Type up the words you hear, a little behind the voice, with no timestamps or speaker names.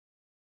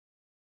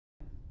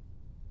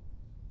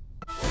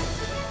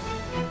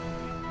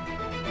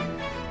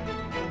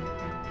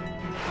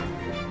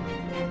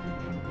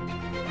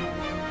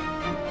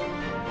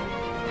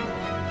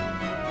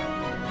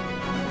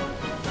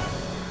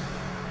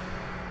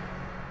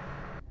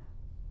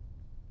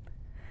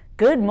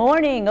Good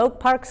morning, Oak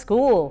Park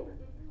School.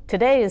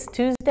 Today is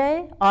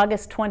Tuesday,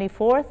 August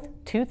 24th,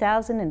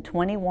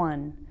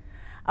 2021.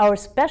 Our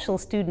special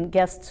student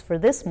guests for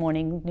this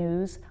morning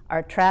news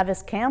are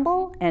Travis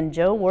Campbell and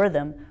Joe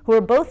Wortham, who are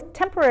both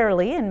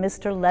temporarily in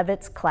Mr.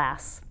 Levitt's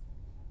class.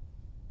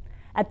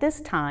 At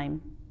this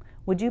time,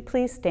 would you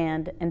please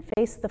stand and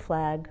face the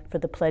flag for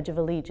the Pledge of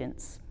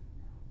Allegiance?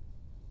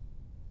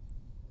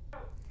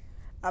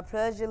 I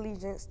pledge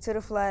allegiance to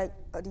the flag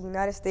of the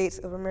United States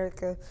of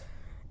America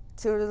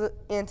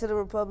and to the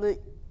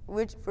republic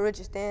for which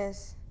it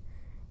stands,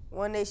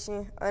 one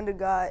nation, under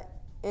God,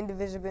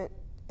 indivisible,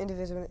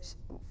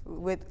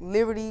 with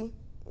liberty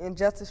and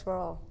justice for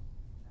all.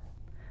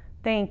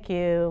 Thank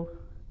you.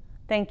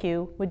 Thank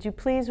you. Would you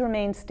please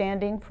remain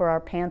standing for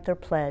our Panther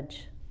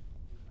Pledge?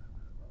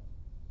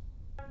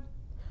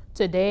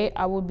 Today,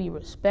 I will be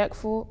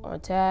respectful,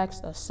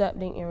 untaxed,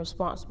 accepting, and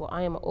responsible.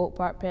 I am an Oak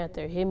Park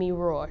Panther. Hear me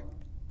roar.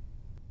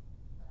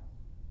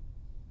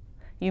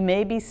 You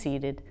may be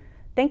seated.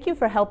 Thank you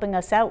for helping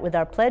us out with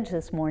our pledge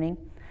this morning.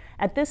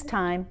 At this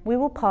time, we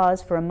will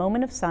pause for a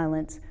moment of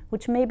silence,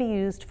 which may be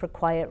used for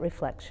quiet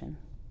reflection.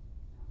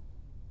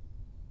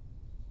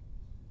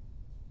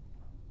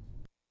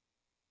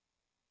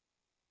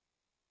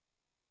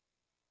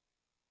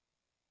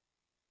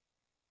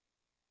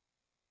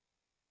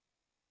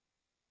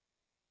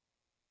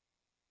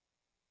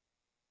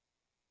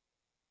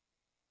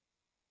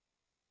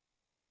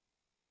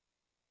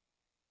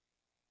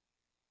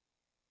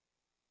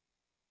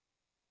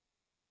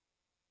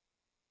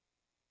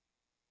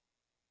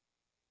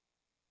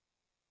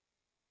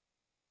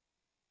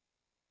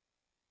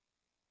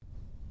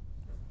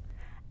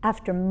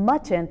 After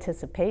much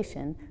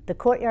anticipation, the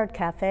Courtyard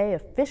Cafe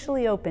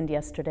officially opened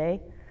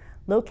yesterday.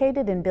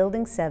 Located in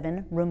Building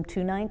 7, Room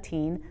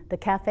 219, the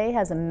cafe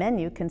has a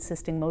menu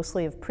consisting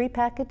mostly of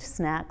prepackaged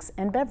snacks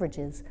and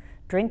beverages.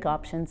 Drink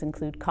options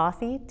include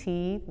coffee,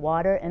 tea,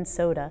 water, and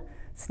soda.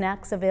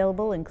 Snacks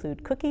available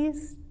include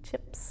cookies,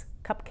 chips,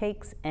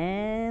 cupcakes,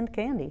 and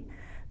candy.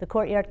 The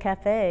Courtyard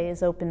Cafe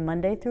is open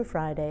Monday through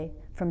Friday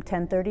from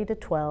 10:30 to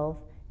 12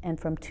 and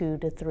from 2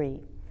 to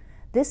 3.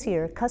 This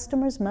year,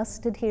 customers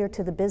must adhere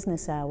to the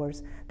business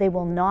hours. They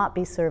will not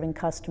be serving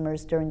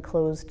customers during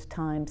closed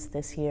times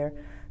this year.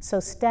 So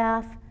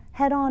staff,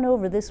 head on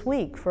over this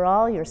week for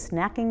all your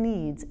snacking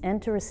needs and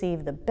to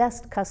receive the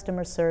best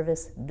customer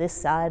service this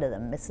side of the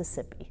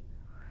Mississippi.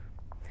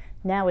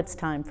 Now it's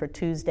time for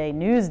Tuesday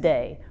News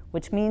Day,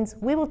 which means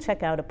we will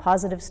check out a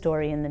positive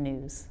story in the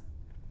news.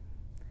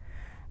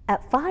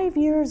 At 5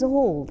 years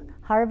old,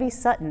 Harvey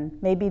Sutton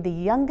may be the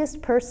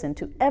youngest person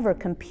to ever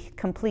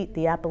complete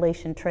the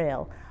Appalachian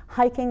Trail,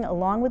 hiking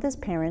along with his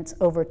parents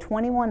over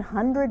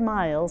 2,100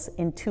 miles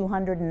in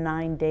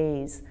 209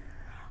 days.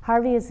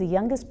 Harvey is the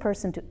youngest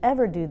person to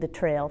ever do the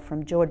trail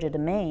from Georgia to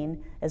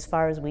Maine, as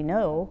far as we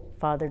know,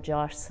 Father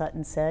Josh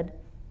Sutton said.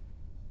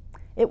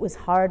 It was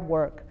hard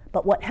work,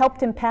 but what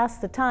helped him pass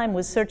the time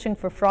was searching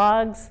for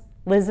frogs,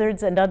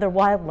 lizards, and other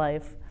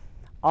wildlife.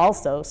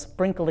 Also,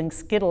 sprinkling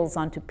Skittles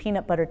onto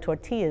peanut butter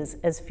tortillas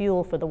as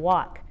fuel for the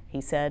walk,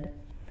 he said.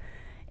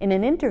 In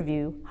an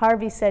interview,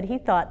 Harvey said he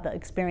thought the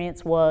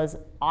experience was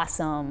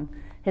awesome.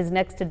 His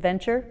next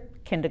adventure,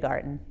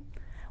 kindergarten.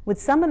 With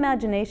some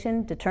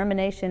imagination,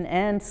 determination,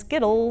 and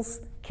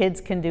Skittles,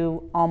 kids can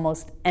do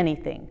almost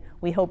anything.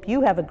 We hope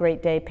you have a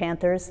great day,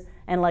 Panthers,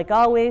 and like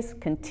always,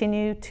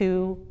 continue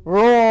to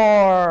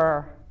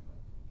roar!